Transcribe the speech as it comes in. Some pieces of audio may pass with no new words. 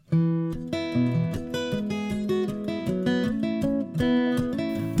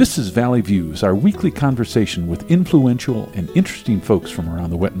This is Valley Views, our weekly conversation with influential and interesting folks from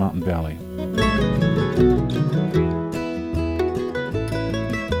around the Wet Mountain Valley.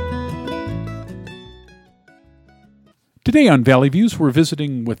 Today on Valley Views, we're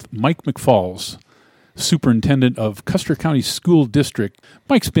visiting with Mke McFalls, Superintendent of Custer County School District.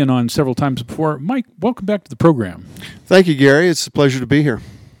 Mike's been on several times before. Mike, welcome back to the program. Thank you, Gary. It's a pleasure to be here.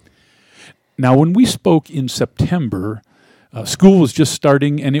 Now, when we spoke in September, school was just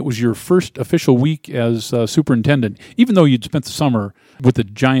starting, and it was your first official week as superintendent. Even though you'd spent the summer with a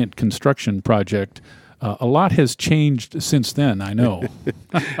giant construction project, a lot has changed since then, I know.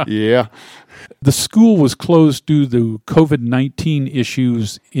 Yeah. The school was closed due to COVID-19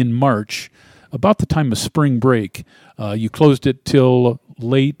 issues in March, about the time of spring break. You closed it till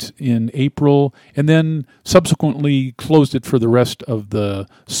late in April, and then subsequently closed it for the rest of the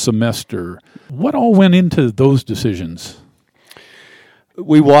semester. What all went into those decisions?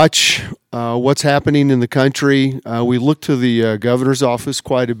 We watch what's happening in the country. We look to the governor's office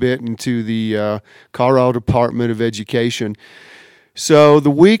quite a bit and to the Colorado Department of Education. So the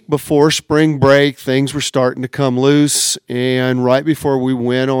week before spring break, things were starting to come loose, and right before we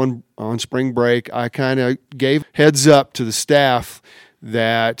went on spring break, I kind of gave heads up to the staff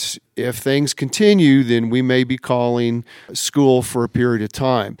that if things continue, then we may be calling school for a period of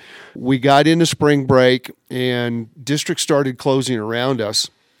time. We got into spring break, and districts started closing around us.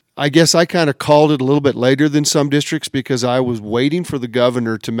 I guess I kind of called it a little bit later than some districts because I was waiting for the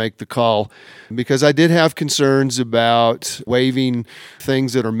governor to make the call, because I did have concerns about waiving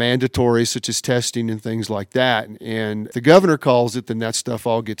things that are mandatory, such as testing and things like that. And if the governor calls it, then that stuff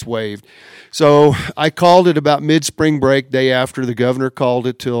all gets waived. So I called it about mid-spring break, day after the governor called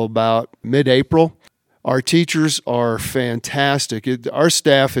it, till about mid-April. Our teachers are fantastic. Our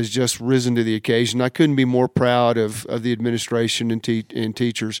staff has just risen to the occasion. I couldn't be more proud of the administration and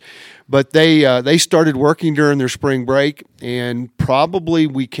teachers. But they started working during their spring break, and probably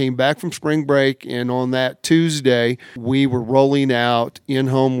we came back from spring break, and on that Tuesday, we were rolling out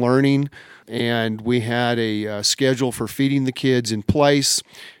in-home learning, and we had a schedule for feeding the kids in place.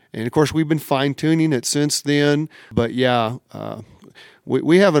 And, of course, we've been fine-tuning it since then. But, yeah,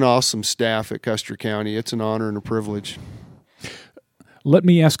 we have an awesome staff at Custer County. It's an honor and a privilege. Let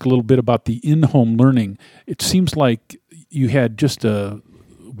me ask a little bit about the in-home learning. It seems like you had just a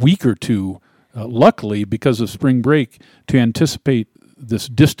week or two, luckily, because of spring break, to anticipate this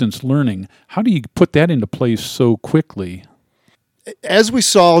distance learning. How do you put that into place so quickly? As we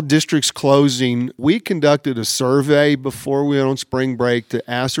saw districts closing, we conducted a survey before we went on spring break to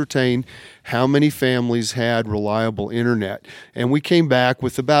ascertain how many families had reliable internet. And we came back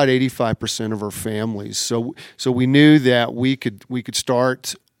with about 85% of our families. So we knew that we could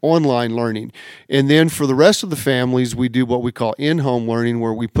start online learning. And then for the rest of the families, we do what we call in-home learning,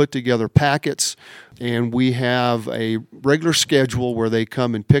 where we put together packets, and we have a regular schedule where they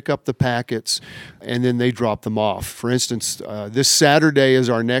come and pick up the packets, and then they drop them off. For instance, this Saturday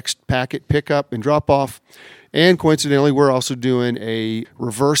is our next packet pickup and drop-off. And coincidentally, we're also doing a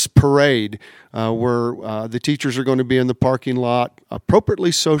reverse parade where the teachers are going to be in the parking lot,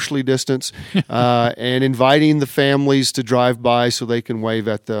 appropriately socially distanced, and inviting the families to drive by so they can wave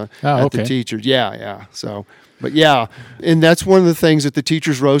at the teachers. Yeah. So, but yeah, and that's one of the things that the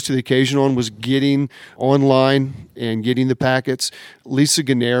teachers rose to the occasion on, was getting online and getting the packets. Lisa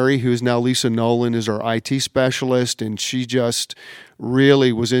Ganneri, who is now Lisa Nolan, is our IT specialist, and she just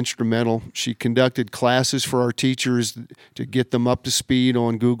really was instrumental. She conducted classes for our teachers to get them up to speed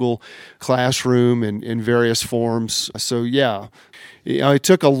on Google Classroom and in various forms. So yeah, it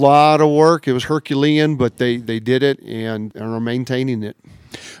took a lot of work. It was Herculean, but they did it and are maintaining it.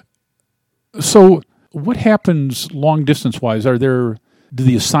 So what happens long distance wise? Do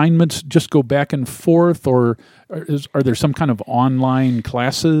the assignments just go back and forth, or are there some kind of online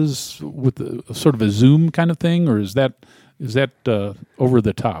classes with sort of a Zoom kind of thing, or is that over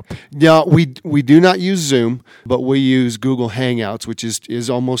the top? Yeah, we do not use Zoom, but we use Google Hangouts, which is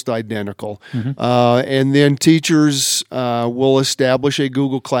almost identical. Mm-hmm. And then teachers will establish a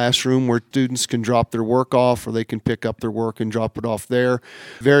Google Classroom where students can drop their work off, or they can pick up their work and drop it off there.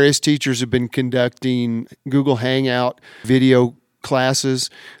 Various teachers have been conducting Google Hangout video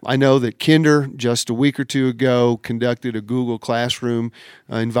classes. I know that Kinder, just a week or two ago, conducted a Google Classroom,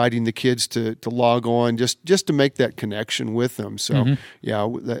 inviting the kids to log on just to make that connection with them. So, yeah,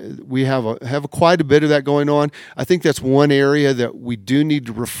 we have quite a bit of that going on. I think that's one area that we do need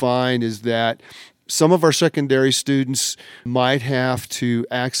to refine, is that some of our secondary students might have to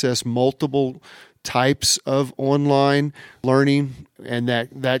access multiple types of online learning, and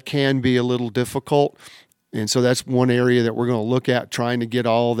that can be a little difficult. And so that's one area that we're going to look at, trying to get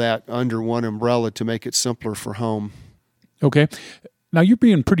all that under one umbrella to make it simpler for home. Okay. Now, you're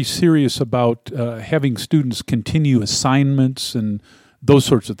being pretty serious about having students continue assignments and those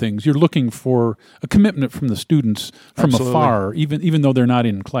sorts of things. You're looking for a commitment from the students from Absolutely. afar, even though they're not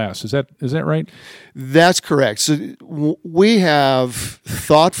in class. Is that right? That's correct. So we have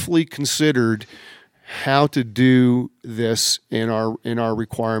thoughtfully considered how to do this in our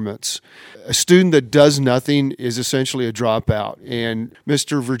requirements. A student that does nothing is essentially a dropout. And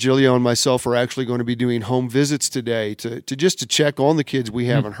Mr. Virgilio and myself are actually going to be doing home visits today to check on the kids we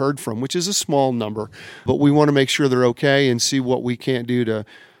haven't heard from, which is a small number. But we want to make sure they're okay and see what we can't do to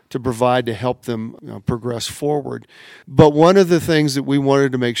provide to help them progress forward. But one of the things that we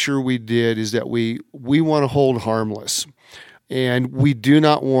wanted to make sure we did is that we want to hold harmless. And we do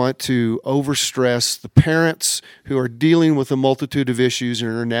not want to overstress the parents who are dealing with a multitude of issues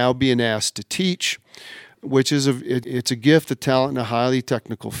and are now being asked to teach, which is it's a gift, a talent, and a highly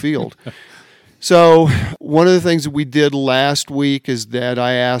technical field. So one of the things that we did last week is that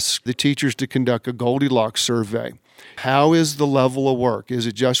I asked the teachers to conduct a Goldilocks survey. How is the level of work? Is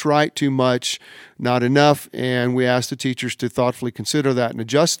it just right, too much, not enough? And we asked the teachers to thoughtfully consider that and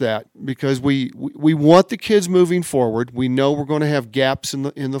adjust that, because we want the kids moving forward. We know we're going to have gaps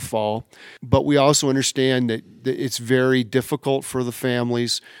in the fall, but we also understand that it's very difficult for the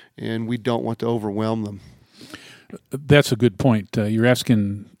families, and we don't want to overwhelm them. That's a good point. You're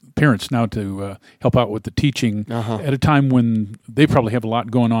asking parents now to help out with the teaching at a time when they probably have a lot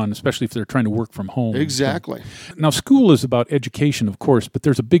going on, especially if they're trying to work from home. Exactly. So, now, school is about education, of course, but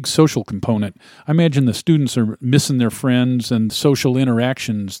there's a big social component. I imagine the students are missing their friends and social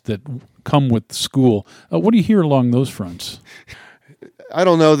interactions that come with school. What do you hear along those fronts? I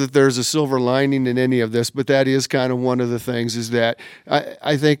don't know that there's a silver lining in any of this, but that is kind of one of the things, is that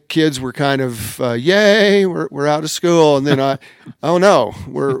I think kids were kind of, yay, we're out of school. And then oh no,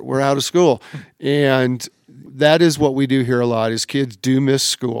 we're out of school. And that is what we do here a lot, is kids do miss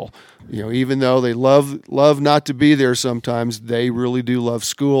school. Even though they love not to be there sometimes, they really do love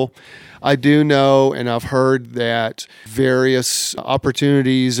school. I do know, and I've heard, that various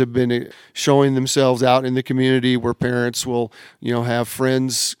opportunities have been showing themselves out in the community where parents will, have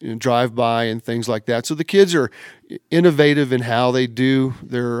friends drive by and things like that. So the kids are innovative in how they do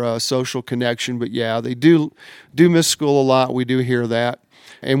their social connection. But yeah, they do miss school a lot. We do hear that.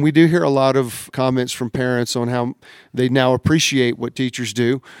 And we do hear a lot of comments from parents on how they now appreciate what teachers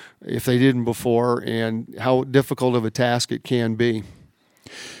do, if they didn't before, and how difficult of a task it can be.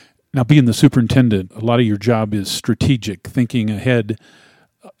 Now, being the superintendent, a lot of your job is strategic, thinking ahead.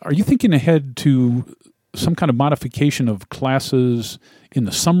 Are you thinking ahead to some kind of modification of classes in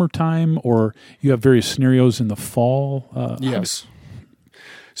the summertime, or you have various scenarios in the fall? Yes.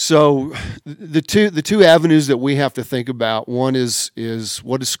 So the two avenues that we have to think about, one is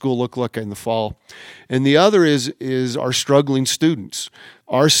what does school look like in the fall? And the other is our struggling students.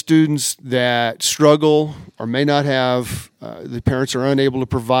 Our students that struggle or may not have, the parents are unable to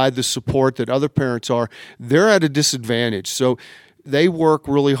provide the support that other parents are, they're at a disadvantage. So they work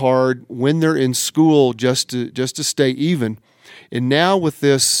really hard when they're in school just to stay even. And now with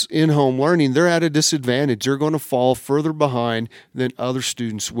this in-home learning, they're at a disadvantage. They're going to fall further behind than other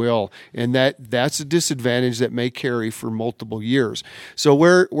students will. And that's a disadvantage that may carry for multiple years. So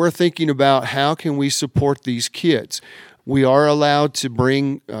we're thinking about how can we support these kids. We are allowed to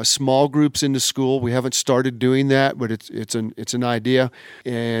bring small groups into school. We haven't started doing that, but it's an idea.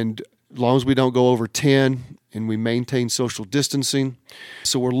 And as long as we don't go over 10 and we maintain social distancing.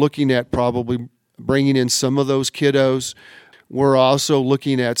 So we're looking at probably bringing in some of those kiddos. We're also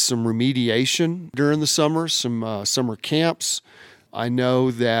looking at some remediation during the summer, some summer camps. I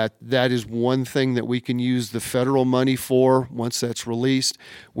know that is one thing that we can use the federal money for once that's released.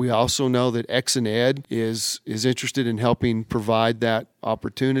 We also know that X and Ed is interested in helping provide that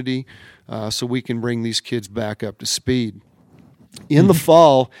opportunity so we can bring these kids back up to speed. In the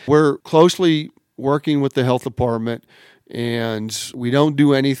fall, we're closely working with the health department, and we don't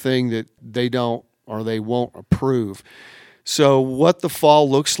do anything that they don't or they won't approve. So what the fall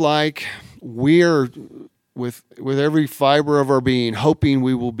looks like, we're with every fiber of our being hoping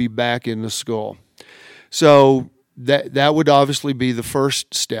we will be back in the school. So that would obviously be the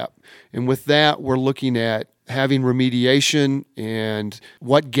first step. And with that, we're looking at having remediation and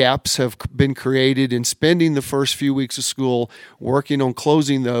what gaps have been created, and spending the first few weeks of school working on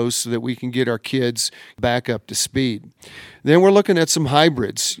closing those so that we can get our kids back up to speed. Then we're looking at some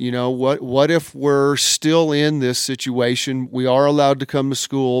hybrids. What if we're still in this situation? We are allowed to come to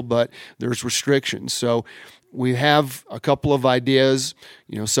school, but there's restrictions. So we have a couple of ideas,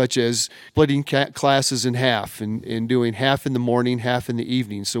 such as splitting classes in half and doing half in the morning, half in the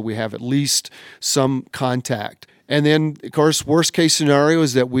evening, so we have at least some contact. And then, of course, worst case scenario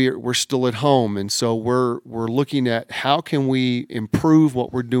is that we're still at home, and so we're looking at how can we improve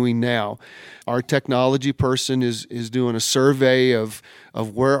what we're doing now. Our technology person is doing a survey of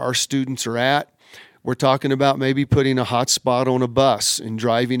where our students are at. We're talking about maybe putting a hotspot on a bus and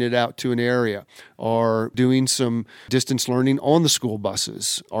driving it out to an area, or doing some distance learning on the school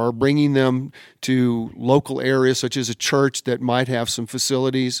buses, or bringing them to local areas such as a church that might have some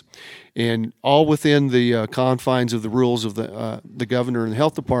facilities, and all within the confines of the rules of the governor and the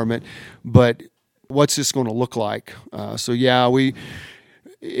health department. But what's this going to look like?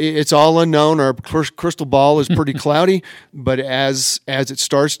 It's all unknown. Our crystal ball is pretty cloudy, but as it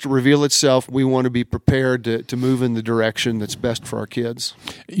starts to reveal itself, we want to be prepared to move in the direction that's best for our kids.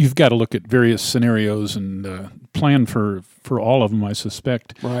 You've got to look at various scenarios and plan for all of them, I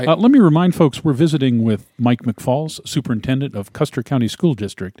suspect. Right. Let me remind folks, we're visiting with Mke McFalls, Superintendent of Custer County School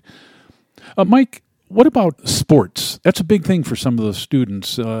District. Mike, what about sports? That's a big thing for some of the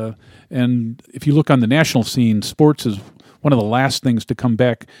students. And if you look on the national scene, sports is one of the last things to come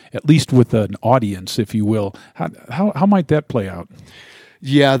back, at least with an audience, if you will. How might that play out?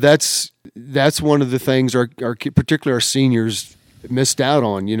 Yeah, that's one of the things particularly our seniors missed out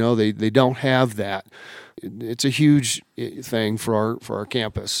on. They don't have that. It's a huge thing for our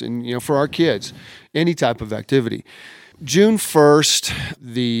campus and for our kids, any type of activity. June 1st,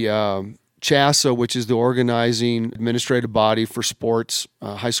 the CHASA, which is the organizing administrative body for sports,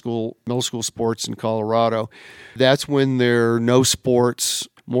 high school, middle school sports in Colorado, that's when their no sports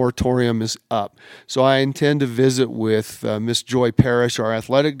moratorium is up. So I intend to visit with Miss Joy Parrish, our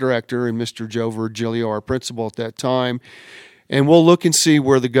athletic director, and Mr. Joe Virgilio, our principal at that time, and we'll look and see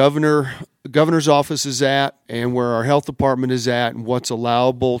where the governor's office is at and where our health department is at and what's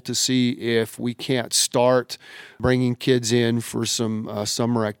allowable, to see if we can't start bringing kids in for some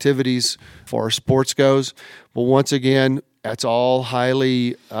summer activities for our sports goes. But once again, that's all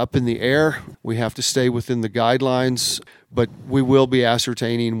highly up in the air. We have to stay within the guidelines, but we will be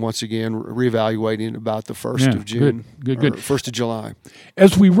ascertaining once again, reevaluating about the 1st of June, good. 1st of July.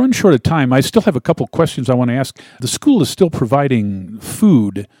 As we run short of time, I still have a couple questions I want to ask. The school is still providing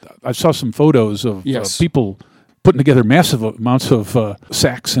food. I saw some photos of people putting together massive amounts of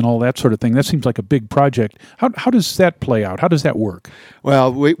sacks and all that sort of thing. That seems like a big project. How does that play out? How does that work?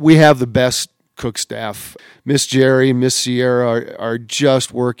 Well, we have the best cook staff. Miss Jerry, Miss Sierra are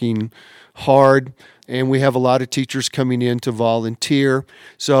just working hard, and we have a lot of teachers coming in to volunteer.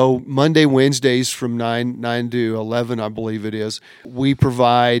 So Monday, Wednesdays from 9 to 11, I believe it is, we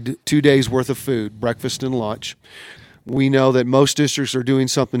provide 2 days worth of food, breakfast and lunch. We know that most districts are doing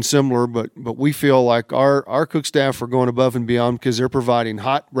something similar, but we feel like our cook staff are going above and beyond because they're providing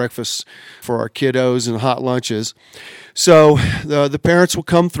hot breakfasts for our kiddos and hot lunches. So the parents will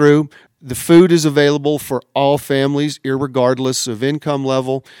come through. The food is available for all families, irregardless of income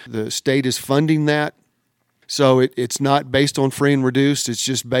level. The state is funding that. So it's not based on free and reduced. It's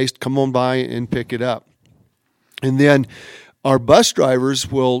just based, come on by and pick it up. And then our bus drivers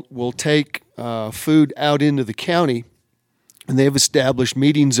will take food out into the county, and they've established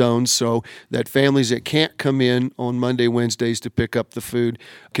meeting zones so that families that can't come in on Monday, Wednesdays to pick up the food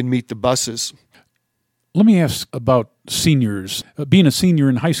can meet the buses. Let me ask about seniors. Being a senior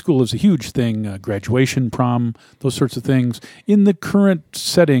in high school is a huge thing, graduation, prom, those sorts of things. In the current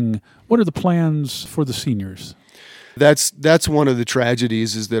setting, what are the plans for the seniors? That's one of the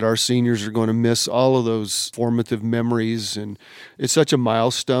tragedies, is that our seniors are going to miss all of those formative memories, and it's such a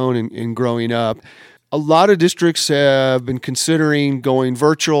milestone in growing up. A lot of districts have been considering going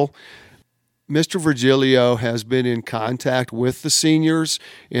virtual. Mr. Virgilio has been in contact with the seniors,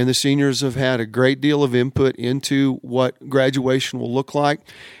 and the seniors have had a great deal of input into what graduation will look like.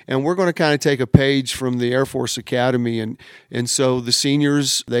 And we're going to kind of take a page from the Air Force Academy. And so the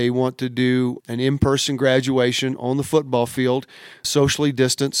seniors, they want to do an in-person graduation on the football field, socially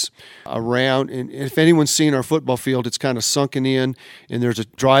distanced around. And if anyone's seen our football field, it's kind of sunken in, and there's a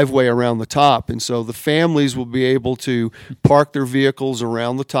driveway around the top. And so the families will be able to park their vehicles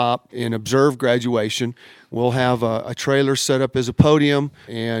around the top and observe graduation. We'll have a trailer set up as a podium,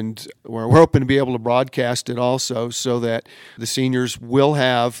 and we're hoping to be able to broadcast it also, so that the seniors will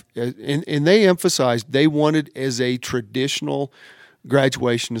have, and they emphasized they wanted as a traditional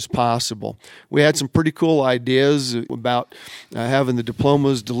graduation as possible. We had some pretty cool ideas about having the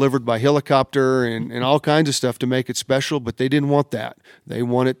diplomas delivered by helicopter and all kinds of stuff to make it special, but they didn't want that. They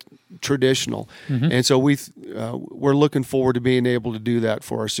want it traditional. Mm-hmm. And so we're looking forward to being able to do that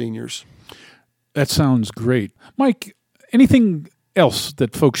for our seniors. That sounds great. Mike, anything else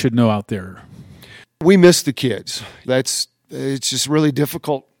that folks should know out there? We miss the kids. It's just really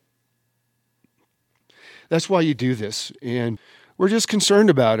difficult. That's why you do this, and we're just concerned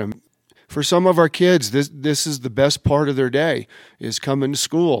about them. For some of our kids, this is the best part of their day, is coming to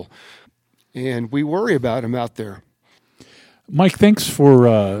school, and we worry about them out there. Mike, thanks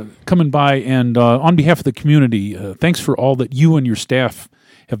for coming by, and on behalf of the community, thanks for all that you and your staff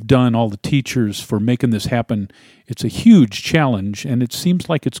have done, all the teachers for making this happen. It's a huge challenge, and it seems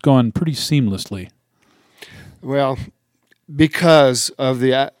like it's gone pretty seamlessly. Well, because of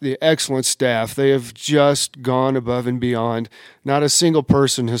the excellent staff, they have just gone above and beyond. Not a single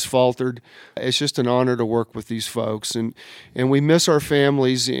person has faltered. It's just an honor to work with these folks, and we miss our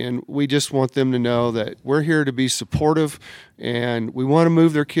families, and we just want them to know that we're here to be supportive, and we want to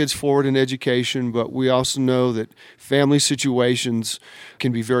move their kids forward in education, but we also know that family situations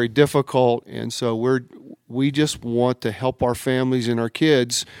can be very difficult, and so we just want to help our families and our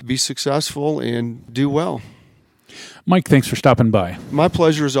kids be successful and do well. Mike, thanks for stopping by. My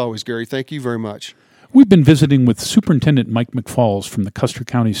pleasure as always, Gary. Thank you very much. We've been visiting with Superintendent Mke McFalls from the Custer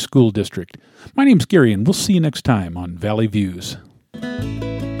County School District. My name's Gary, and we'll see you next time on Valley Views.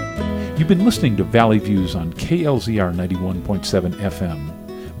 You've been listening to Valley Views on KLZR 91.7 FM.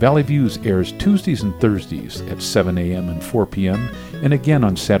 Valley Views airs Tuesdays and Thursdays at 7 a.m. and 4 p.m., and again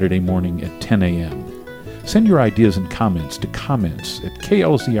on Saturday morning at 10 a.m. Send your ideas and comments to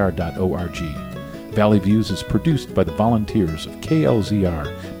comments@klzr.org. Valley Views is produced by the volunteers of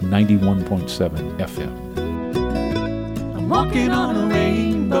KLZR 91.7 FM. I'm walking on a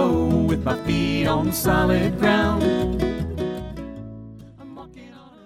rainbow with my feet on solid ground.